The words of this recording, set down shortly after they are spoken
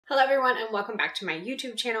Hello everyone and welcome back to my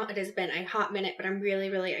YouTube channel. It has been a hot minute, but I'm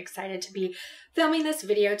really excited to be filming this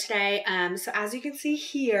video today. So as you can see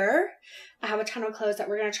here, I have a ton of clothes that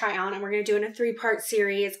we're going to try on and we're going to do in a 3-part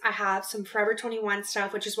series. I have some Forever 21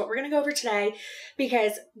 stuff, which is what we're going to go over today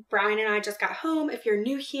because Brian and I just got home. If you're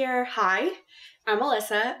new here, hi. I'm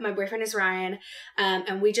Melissa, my boyfriend is Ryan,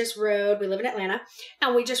 and we live in Atlanta,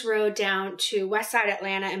 and we just rode down to West Side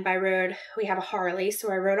Atlanta, and by road, we have a Harley,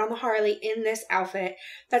 so I rode on the Harley in this outfit.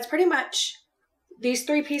 That's pretty much, these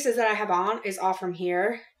 3 pieces that I have on is all from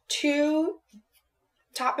here. 2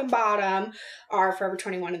 top and bottom are Forever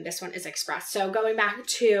 21, and this one is Express. So going back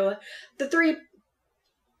to the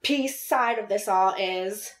 3-piece side of this all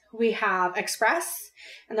is, we have Express,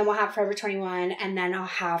 and then we'll have Forever 21, and then I'll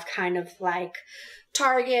have kind of like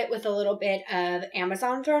Target with a little bit of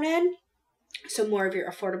Amazon thrown in. So more of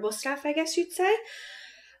your affordable stuff, I guess you'd say.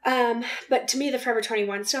 But to me, the Forever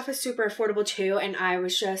 21 stuff is super affordable too, and I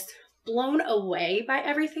was just blown away by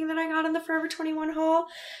everything that I got in the Forever 21 haul.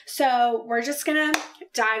 So we're just gonna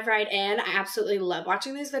dive right in. I absolutely love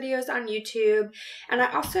watching these videos on YouTube, and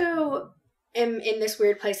I also am in this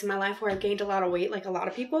weird place in my life where I've gained a lot of weight like a lot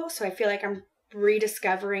of people, so I feel like I'm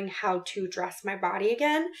rediscovering how to dress my body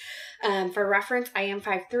again. For reference, I am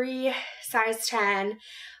 5'3", size 10,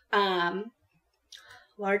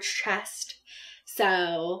 large chest.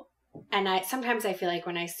 So, and sometimes I feel like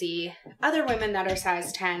when I see other women that are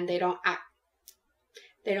size 10, they don't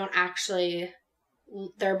actually,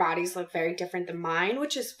 their bodies look very different than mine,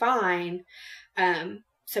 which is fine.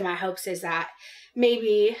 So my hopes is that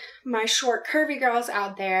maybe my short curvy girls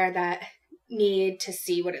out there that need to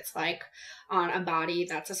see what it's like on a body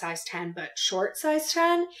that's a size 10 but short size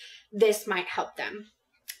 10, this might help them.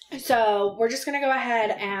 So we're just gonna go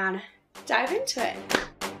ahead and dive into it.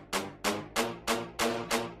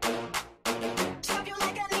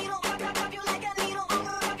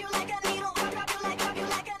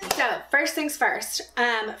 So first things first,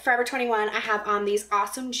 Forever 21, I have on these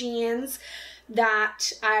awesome jeans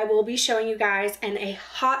that I will be showing you guys in a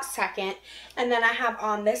hot second. And then I have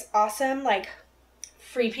on this awesome like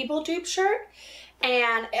Free People dupe shirt.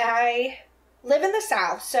 And I live in the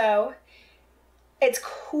South, so it's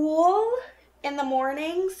cool in the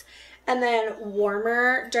mornings and then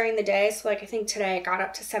warmer during the day. So like I think today it got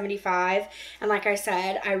up to 75. And like I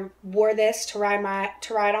said, I wore this to ride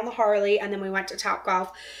on the Harley, and then we went to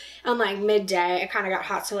Topgolf. And like midday, it kind of got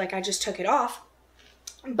hot, so like I just took it off.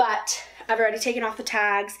 But I've already taken off the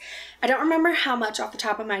tags. I don't remember how much off the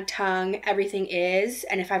top of my tongue everything is,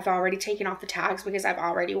 and if I've already taken off the tags because I've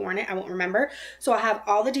already worn it, I won't remember. So I'll have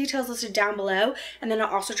all the details listed down below, and then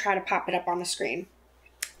I'll also try to pop it up on the screen.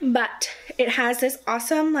 But it has this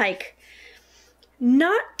awesome, like,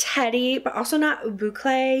 not teddy, but also not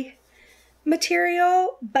boucle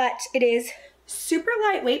material, but it is super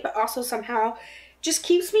lightweight, but also somehow just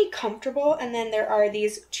keeps me comfortable. And then there are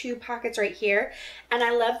these 2 pockets right here, and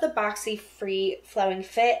I love the boxy free flowing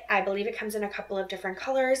fit. I believe it comes in a couple of different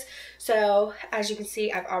colors. So as you can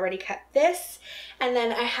see, I've already kept this, and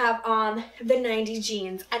then I have on the 90s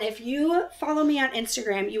jeans. And if you follow me on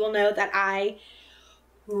Instagram, you will know that I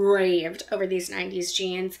raved over these 90s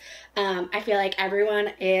jeans. I feel like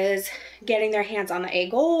everyone is getting their hands on the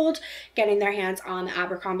A Gold, getting their hands on the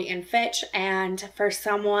Abercrombie & Fitch, and for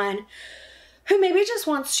someone who maybe just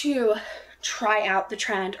wants to try out the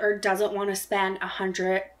trend or doesn't want to spend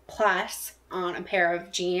 $100+ on a pair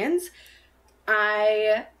of jeans,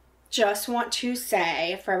 I just want to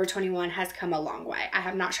say Forever 21 has come a long way. I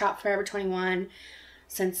have not shopped Forever 21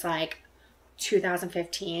 since like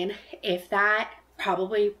 2015, if that,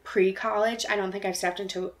 probably pre-college. I don't think I've stepped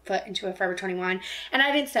foot into a Forever 21, and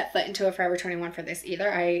I didn't step foot into a Forever 21 for this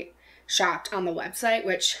either. I shopped on the website,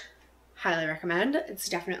 which highly recommend. It's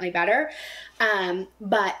definitely better.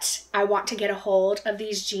 But I want to get a hold of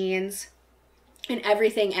these jeans and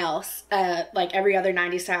everything else, like every other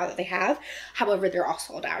 90s style that they have. However, they're all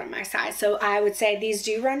sold out in my size. So I would say these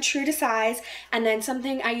do run true to size. And then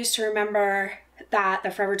something I used to remember that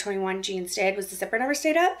the Forever 21 jeans did was the zipper never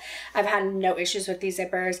stayed up. I've had no issues with these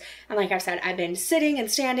zippers. And like I've said, I've been sitting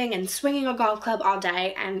and standing and swinging a golf club all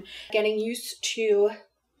day and getting used to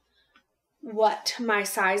what my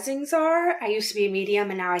sizings are. I used to be a medium,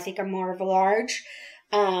 and now I think I'm more of a large.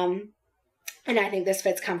 And I think this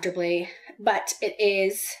fits comfortably, but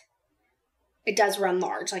it does run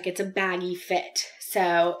large. Like, it's a baggy fit.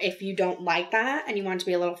 So if you don't like that and you want it to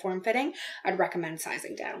be a little form-fitting, I'd recommend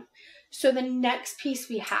sizing down. So the next piece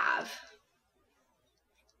we have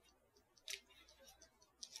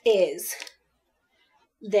is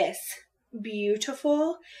this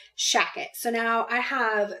beautiful jacket. So now I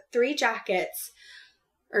have 3 jackets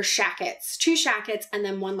or shackets, 2 shackets, and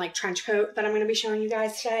then 1 like trench coat that I'm going to be showing you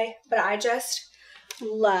guys today. But I just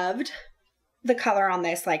loved the color on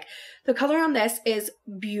this. Like, the color on this is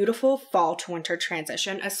beautiful fall to winter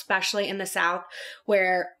transition, especially in the South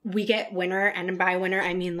where we get winter, and by winter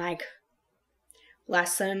I mean like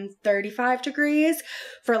less than 35 degrees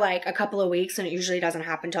for like a couple of weeks, and it usually doesn't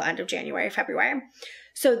happen until end of January, February.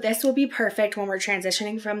 So this will be perfect when we're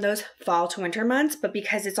transitioning from those fall to winter months, but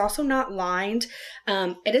because it's also not lined,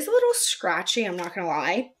 it is a little scratchy, I'm not gonna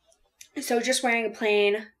lie. So just wearing a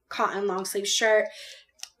plain cotton long sleeve shirt,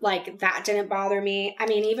 like that didn't bother me. I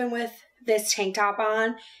mean, even with this tank top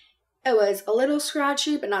on, it was a little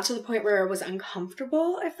scratchy, but not to the point where it was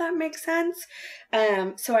uncomfortable, if that makes sense.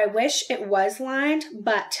 So I wish it was lined,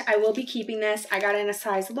 but I will be keeping this. I got it in a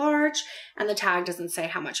size large, and the tag doesn't say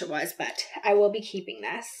how much it was, but I will be keeping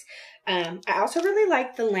this. I also really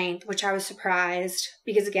like the length, which I was surprised,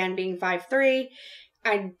 because again, being 5'3",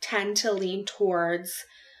 I tend to lean towards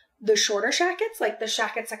the shorter shackets, like the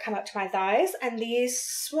shackets that come up to my thighs. And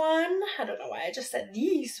these one, I don't know why I just said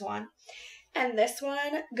these one. And this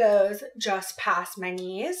one goes just past my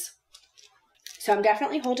knees. So I'm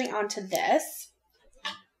definitely holding on to this.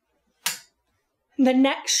 The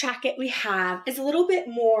next jacket we have is a little bit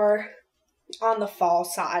more on the fall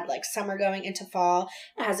side, like summer going into fall.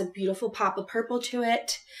 It has a beautiful pop of purple to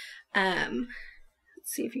it.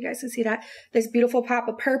 Let's see if you guys can see that. This beautiful pop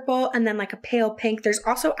of purple, and then like a pale pink. There's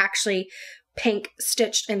also actually pink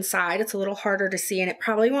stitched inside. It's a little harder to see, and it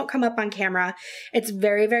probably won't come up on camera. It's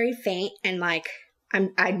very, very faint, and like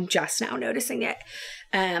I'm just now noticing it.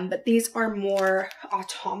 But these are more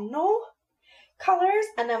autumnal colors.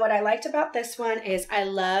 And then what I liked about this one is I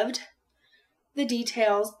loved the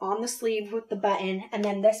details on the sleeve with the button, and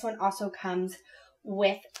then this one also comes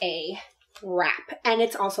with a wrap, and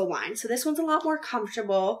it's also lined. So this one's a lot more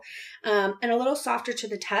comfortable and a little softer to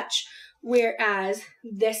the touch. Whereas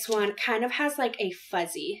this one kind of has like a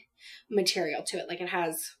fuzzy material to it. Like it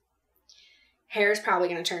has, hair is probably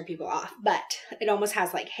going to turn people off, but it almost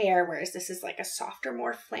has like hair, whereas this is like a softer,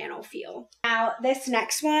 more flannel feel. Now this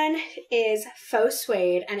next one is faux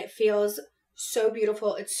suede, and it feels so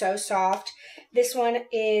beautiful. It's so soft. This one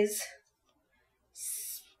is,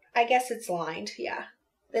 I guess it's lined. Yeah,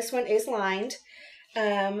 this one is lined.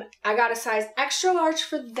 I got a size extra large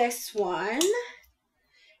for this one,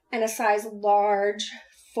 and a size large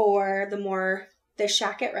for this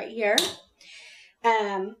jacket right here.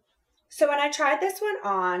 So when I tried this one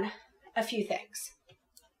on, a few things.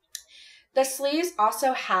 The sleeves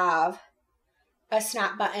also have a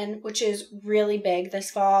snap button, which is really big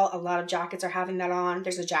this fall. A lot of jackets are having that on.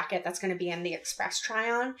 There's a jacket that's going to be in the Express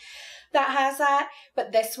try-on that has that,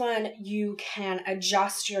 but this one you can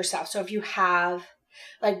adjust yourself. So if you have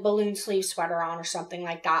like balloon sleeve sweater on or something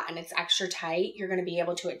like that and it's extra tight, you're going to be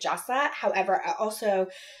able to adjust that. However, I also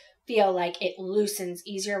feel like it loosens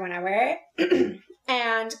easier when I wear it.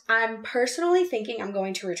 And I'm personally thinking I'm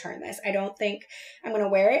going to return this. I don't think I'm going to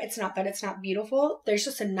wear it. It's not that it's not beautiful. There's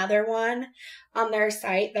just another one on their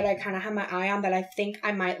site that I kind of have my eye on that I think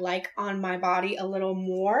I might like on my body a little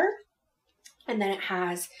more. And then it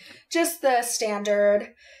has just the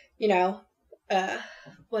standard, you know,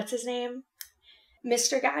 what's his name?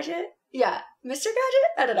 Mr. Gadget? Yeah, Mr.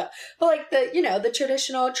 Gadget? I don't know. But like the, you know, the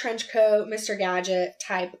traditional trench coat, Mr. Gadget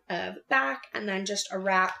type of back, and then just a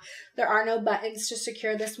wrap. There are no buttons to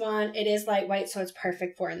secure this one. It is lightweight, so it's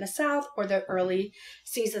perfect for in the South or the early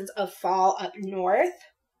seasons of fall up north.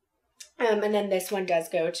 And then this one does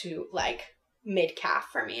go to like mid-calf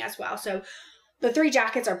for me as well. So the 3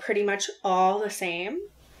 jackets are pretty much all the same.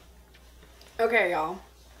 Okay, y'all.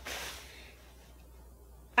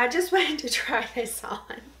 I just wanted to try this on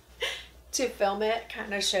to film it,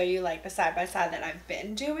 kind of show you like the side-by-side that I've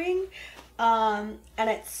been doing. And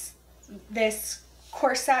it's this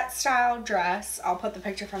corset style dress. I'll put the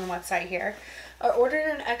picture from the website here. I ordered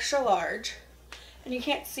an extra large, and you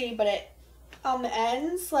can't see, but it on the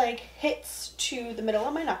ends like hits to the middle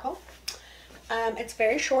of my knuckle. It's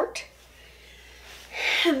very short,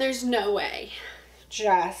 and there's no way,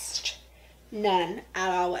 just none at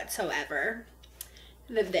all whatsoever,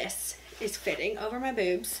 that this is fitting over my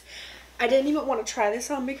boobs. I didn't even want to try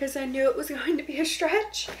this on because I knew it was going to be a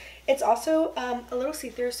stretch. It's also a little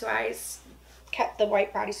see-through, so I kept the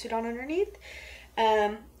white bodysuit on underneath.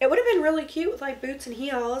 It would have been really cute with like boots and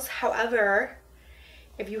heels. However,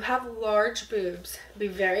 if you have large boobs, be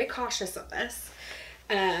very cautious of this.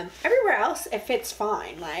 Everywhere else, it fits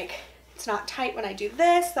fine. Like, it's not tight when I do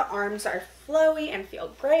this. The arms are flowy and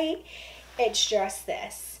feel great. It's just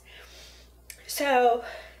this. So,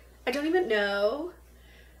 I don't even know,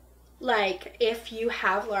 like, if you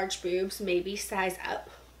have large boobs, maybe size up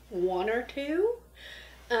one or two.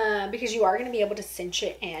 Because you are going to be able to cinch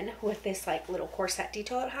it in with this like little corset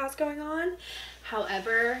detail it has going on.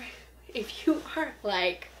 However, if you are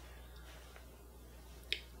like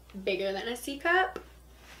bigger than a C cup,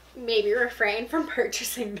 maybe refrain from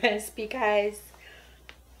purchasing this because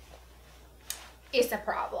it's a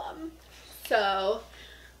problem. So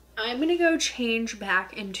I'm gonna go change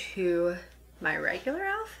back into my regular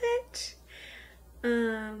outfit.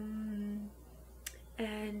 And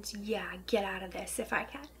yeah, get out of this if I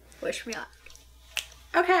can. Wish me luck.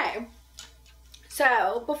 Okay,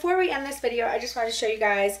 so before we end this video, I just wanted to show you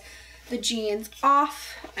guys the jeans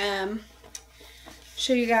off.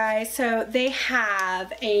 Show you guys. So they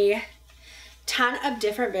have a ton of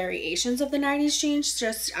different variations of the 90s jeans.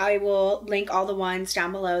 Just I will link all the ones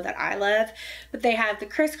down below that I love. But they have the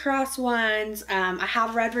crisscross ones. I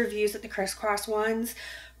have read reviews that the crisscross ones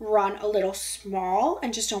run a little small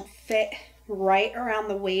and just don't fit right around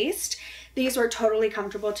the waist. These were totally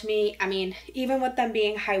comfortable to me. I mean, even with them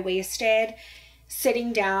being high-waisted,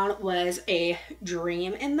 sitting down was a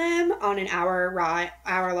dream in them on an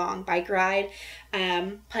hour-long bike ride.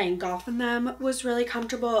 Playing golf in them was really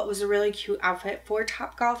comfortable. It was a really cute outfit for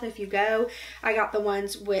Topgolf if you go. I got the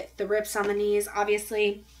ones with the rips on the knees,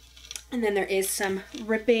 obviously. And then there is some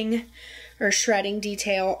ripping or shredding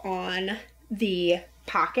detail on the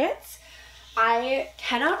pockets. I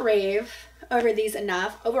cannot rave over these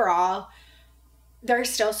enough. Overall, there's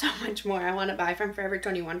still so much more I want to buy from Forever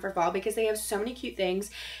 21 for fall because they have so many cute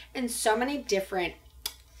things and so many different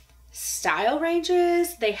style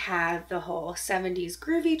ranges. They have the whole 70s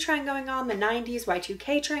groovy trend going on, the 90s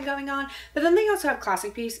Y2K trend going on, but then they also have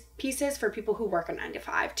classic pieces for people who work a 9 to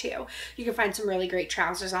 5 too. You can find some really great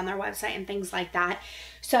trousers on their website and things like that.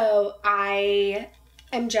 So I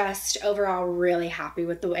am just overall really happy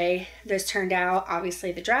with the way this turned out.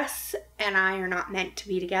 Obviously the dress and I are not meant to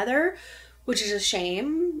be together, which is a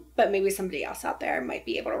shame, but maybe somebody else out there might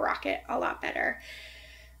be able to rock it a lot better.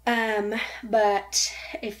 But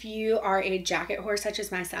if you are a jacket whore such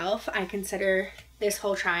as myself, I consider this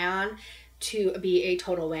whole try on to be a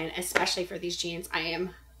total win, especially for these jeans. I am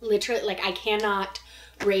literally like, I cannot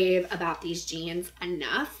rave about these jeans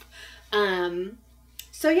enough.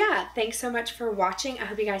 So yeah, thanks so much for watching. I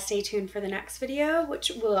hope you guys stay tuned for the next video,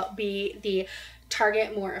 which will be the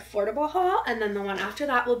Target more affordable haul, and then the one after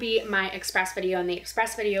that will be my Express video, and the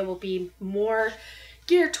Express video will be more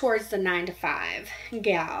geared towards the 9 to 5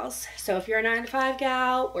 gals. So if you're a 9 to 5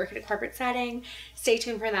 gal, work at a corporate setting, stay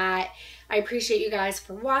tuned for that. I appreciate you guys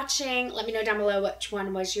for watching. Let me know down below which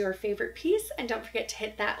one was your favorite piece, and don't forget to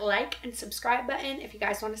hit that like and subscribe button if you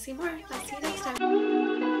guys want to see more. I'll see you next time.